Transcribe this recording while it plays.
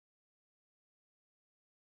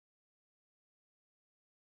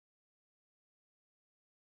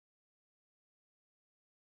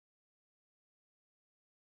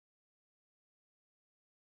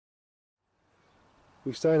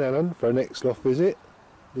We stay in Annan for our next loft visit.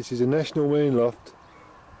 This is a national marine loft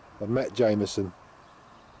of Matt Jamieson.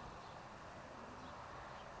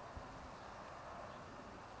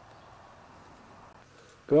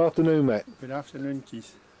 Good afternoon, Matt. Good afternoon,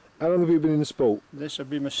 Keith. How long have you been in the sport? This will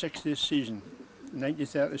be my 60th season.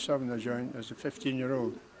 1937 I joined as a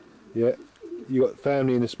 15-year-old. Yeah. You got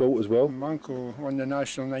family in the sport as well? My uncle won the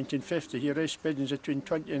national in 1950. He raced pigeons between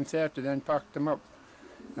 20 and 30, then packed them up.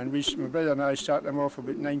 And my brother and I started them off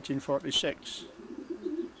about 1946.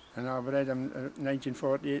 And I bred him in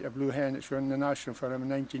 1948, a blue hen that's won the national for him in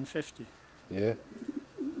 1950. Yeah.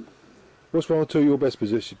 What's one or two of your best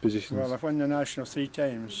positions? Well, I've won the national 3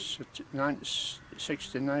 times. Nance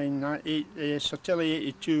 69, Sertilly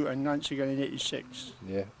 82 and Nance again in 86.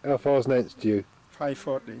 Yeah. How far's Nance to you?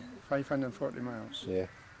 540 miles. Yeah.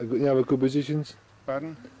 Have you got any other good positions?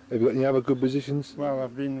 Pardon? Have you got any other good positions? Well,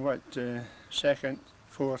 I've been, second,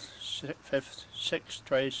 4th, 5th, 6th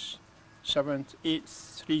twice, 7th,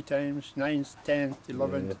 8th 3 times, 9th, 10th,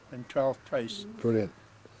 11th and 12th twice. Brilliant.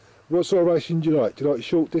 What sort of racing do you like? Do you like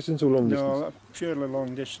short distance or long distance? No, purely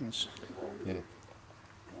long distance. Yeah.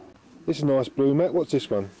 This is a nice blue, Matt. What's this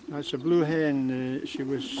one? That's a blue hen. She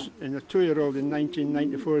was in a 2-year-old in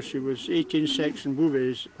 1994. She was 18 section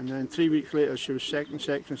bouviers, and then 3 weeks later she was second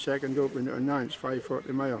section, second open at Nance,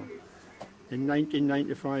 540 mile. In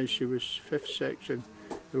 1995 she was 5th section,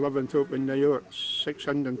 11th open New York,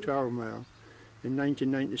 612 mile. In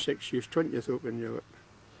 1996 she was 20th open New York.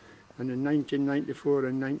 And in 1994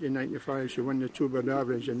 and 1995 she won the 2-bird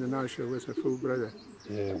average in the national with her full brother.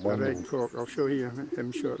 Yeah, a red cock. I'll show you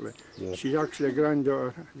him shortly. Yeah. She's actually a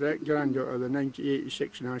granddaughter, direct granddaughter of the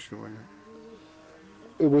 1986 national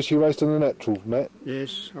winner. Was she raced on the natural, Matt?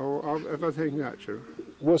 Yes, everything natural.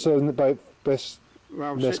 What's her best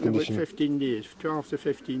well, nest sitting condition? About 15 days, 12 to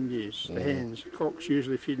 15 days. Yeah. The hens, cocks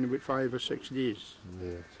usually feeding about 5 or 6 days.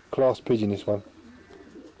 Yeah. Class pigeon, this one.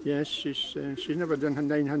 Yes, she's never done her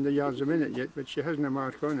 900 yards a minute yet, but she hasn't a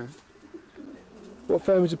mark on her. What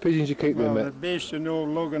families of pigeons you keep there, Well, Matt? they're based on old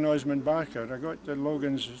Logan Osmond Barker. I got the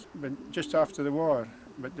Logans just after the war,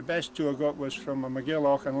 but the best 2 I got was from a McGill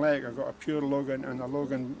Auchan Lake. I got a pure Logan and a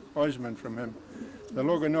Logan Osmond from him. The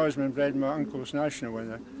Logan Osmond bred my uncle's national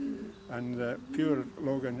winner, and the pure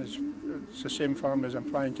Logan it's the same farm as I'm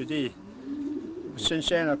flying today. Since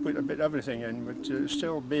then I put a bit of everything in, but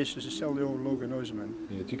still basis is still the old Logan Osmond.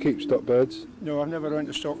 Yeah. Do you keep stock birds? No, I've never run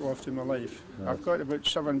a stock loft in my life. No. I've got about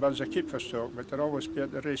 7 birds I keep for stock, but they're always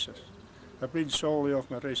at the races. I breed solely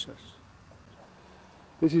off my races.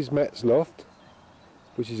 This is Matt's loft,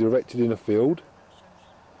 which is erected in a field.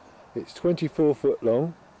 It's 24 foot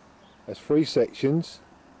long, has 3 sections,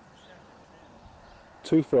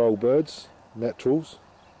 2 for old birds, naturals,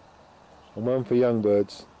 and 1 for young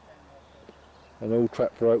birds, and all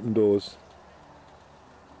trapped for open doors.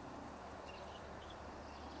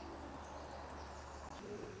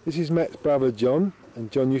 This is Matt's brother John,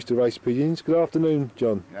 and John used to race pigeons. Good afternoon,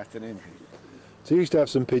 John. Good afternoon. So you used to have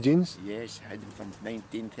some pigeons? Yes, I had them from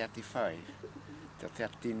 1935 till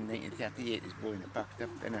 1938 is born. I packed up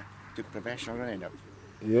and I took professional running up.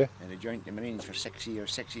 Yeah. And I joined the Marines for 6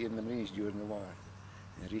 years in the Marines during the war.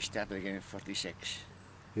 And I restarted again in 46.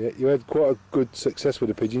 Yeah, you had quite a good success with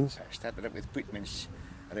the pigeons. I started up with Putmans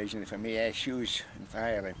originally for me shoes in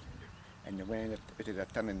Ireland. And they went out of their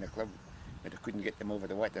turn in the club, but I couldn't get them over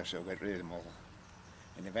the water, so I got rid of them all.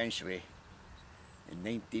 And eventually, in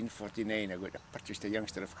 1949, I purchased a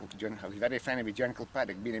youngster called John. I was very friendly with John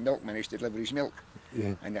Kilpatrick, being a milkman. I used to deliver his milk.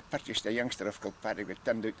 Yeah. And I purchased a youngster of Kilpatrick that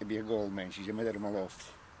turned out to be a gold man. She's a mother of my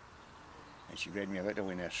loft. And she bred me a lot of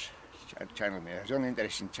winners. Channel me. I was only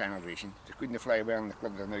interested in channel racing. I couldn't fly well in the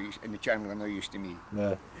club, in the channel they're no use to me.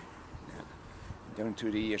 No. Down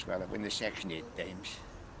through the years, well, I won the section 8 times,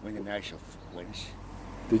 won the national wins.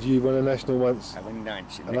 Did you win a national once? I won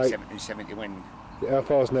Nance in, in 71. How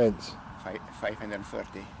far's Nance?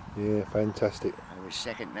 540. Yeah, fantastic. I was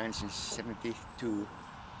second Nance in 72,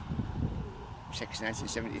 6th Nance in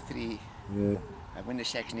 73. Yeah. I won the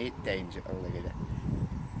section 8 times altogether.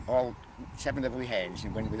 All 7 of my hens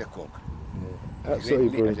and 1 with a cock. Yeah. Absolutely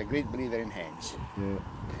brilliant. I was a great believer in hens. Yeah.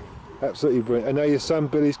 Absolutely brilliant. And now your son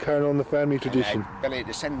Billy's carrying on the family tradition. Billy,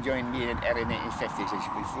 the son joined me in the early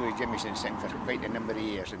 1950s. We flew Jamieson son for quite a number of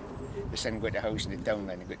years, and the son got a house in the town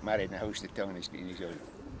and got married in a house in the town in his own.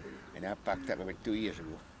 And I packed up about 2 years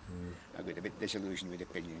ago. I got a bit disillusioned with the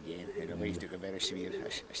pigeon game, and my wife took a very serious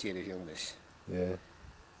illness. Yeah.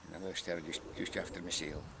 And I lost her just after my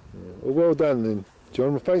sale. Yeah. Well done then,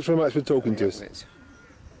 John. Well, thanks very much for talking to us. It's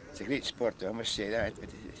a great sport though, I must say that. But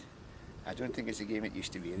I don't think it's a game it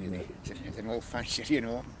used to be really. It's an old fashioned, you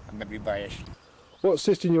know, I'm maybe biased. What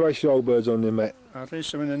system you race your old birds on then, Matt? I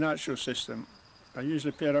race them in the natural system. I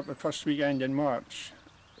usually pair up the first weekend in March.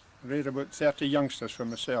 I rear about 30 youngsters for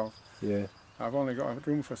myself. Yeah. I've only got a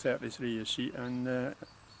room for 33, you see, and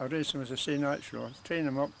I race them, as I say, natural. I train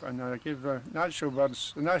them up, and I give the national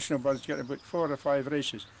birds get about 4 or 5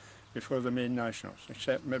 races before the main nationals,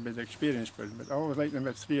 except maybe the experienced birds, but I always like them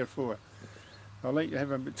at 3 or 4. I like to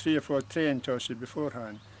have about 3 or 4 train tosses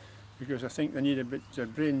beforehand, because I think they need a bit, their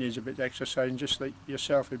brain needs a bit of exercise, and just like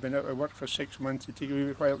yourself, you've been out of work for 6 months, it takes a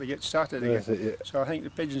wee while to get started again. That's it, yeah. So I think the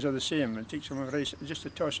pigeons are the same. It takes them a race, just a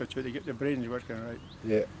toss or two to get their brains working right.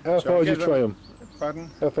 Yeah. How far do you train them? Pardon?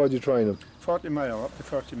 How far do you train them? 40 mile, up to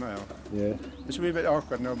 40 mile. Yeah. It's a wee bit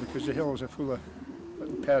awkward now because the hills are full of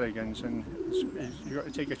little peregrines, and you've got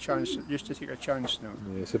to take a chance. Used to take a chance now.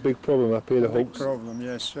 Yeah, it's a big problem up here, the Big hawks. problem,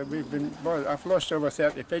 yes. Well, I've lost over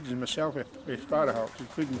 30 pigeons myself with sparrowhawks,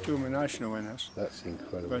 including 2 of my national winners. That's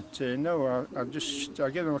incredible. But no, I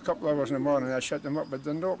give them a couple of hours in the morning and I shut them up, but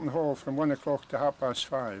they're in open hall from 1 o'clock to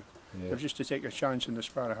 5:30. Yeah. Just to take a chance in the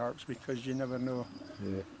sparrowhawks, because you never know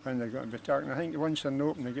Yeah. when they're going to be talking. I think once they're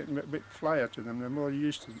open, they get a bit flyer to them. They're more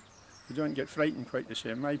used to them. They don't get frightened quite the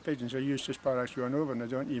same. My pigeons are used to sparrows going over and they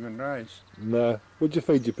don't even rise. No. What do you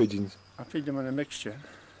feed your pigeons? I feed them on a mixture.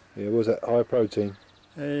 Yeah, was that high protein?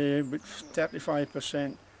 With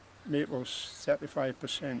 35% maples,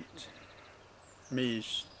 35%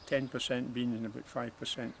 maize, 10% beans and about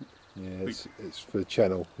 5%. Yeah, it's for the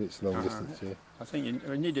channel, it's long distance, yeah. I think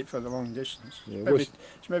you need it for the long distance. Yeah,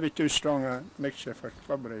 It's maybe too strong a mixture for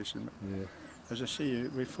club racing. Yeah. As I say,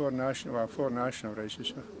 we've 4 national races,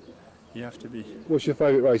 so you have to be. What's your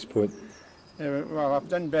favourite race point? Well, I've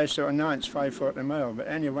done best out of Nant's 540 mile, but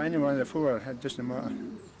any one of the 4, it doesn't matter.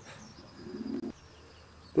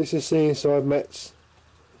 This is the inside Matt's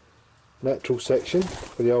natural section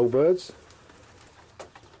for the old birds.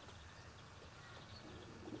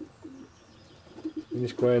 In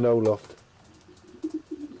this grand old loft.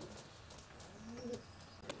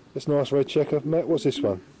 This nice red checker, Matt, what's this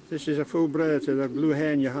one? This is a full bred to the blue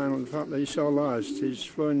hen you handled that you saw last. He's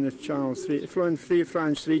flown the channel flown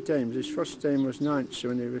France 3 times. His first time was Nantes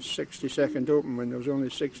when he was 62nd open, when there was only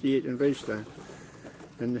 68 in race time.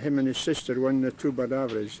 And him and his sister won the 2-bird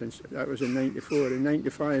average, and that was in 94. In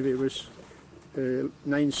 95 he was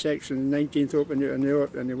 9 seconds, 19th open out in the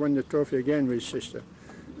Mott, and he won the trophy again with his sister.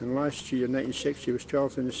 And last year, in 96, he was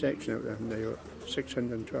 12th in the section out there in the Mott,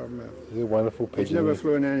 612 miles. He's a wonderful pigeon. He's never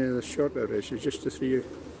flown any of the shorter races, just the 3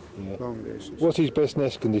 long races. What's his best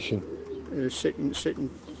nest condition? Sitting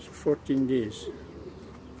 14 days.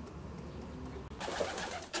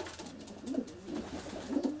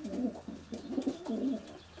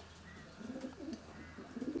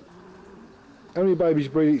 How many babies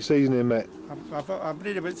breed each season here, Matt? I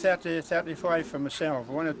breed about 30, 35 for myself.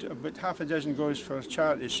 About half a dozen goes for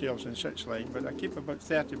charity sales and such like, but I keep about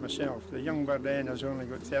 30 myself. The young bird hen has only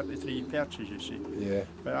got 33 perches, you see. Yeah.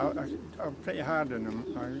 But I'm pretty hard on them.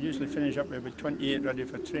 I usually finish up with about 28 ready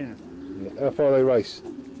for training. Yeah. How far they race?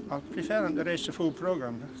 I prefer them to race the full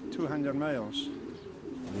programme, 200 miles.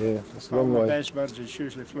 Yeah, that's a All long the way. best birds is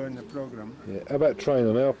usually flown the programme. Yeah. How about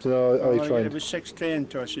training? How often are I they get trained? about 6 train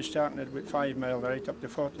tosses, starting at about 5 mile right up to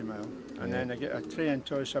 40 mile. And then I get a train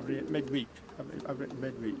toss every midweek, about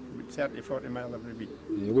 30, 40 mile every week.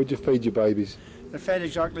 Yeah. What do you feed your babies? They're fed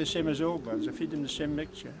exactly the same as old birds. I feed them the same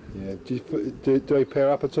mixture. Yeah. Do they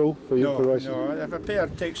pair up at all for you for racing? No, if a pair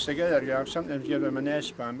takes together, you have sometimes give them an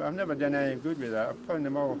S-band, but I've never done any good with that. I've flown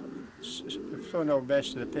them all, flown all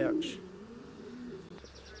best of the perch.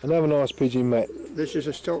 Another nice pigeon, Matt. This is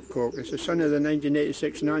a stock cock. It's the son of the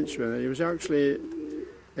 1986 Nance winner. He was actually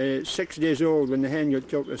 6 days old when the hen got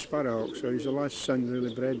killed with a sparrowhawk, so he's the last son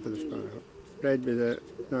really bred with the sparrowhawk, bred with the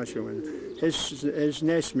national winner. His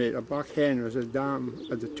nest mate, a black hen, was a dam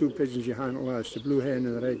of the 2 pigeons you handled last, the blue hen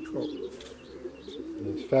and the red cock.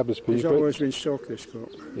 It's fabulous pigeon. He's always been stock, this cock.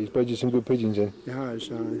 He's bred you some good pigeons in. He has.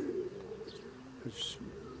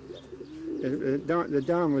 The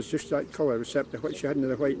dam was just that colour, except what she hadn't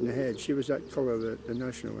the white in the head. She was that colour, the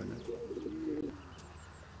national winner.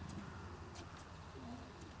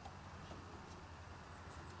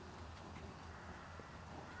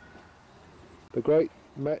 The great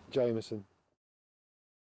Matt Jamieson.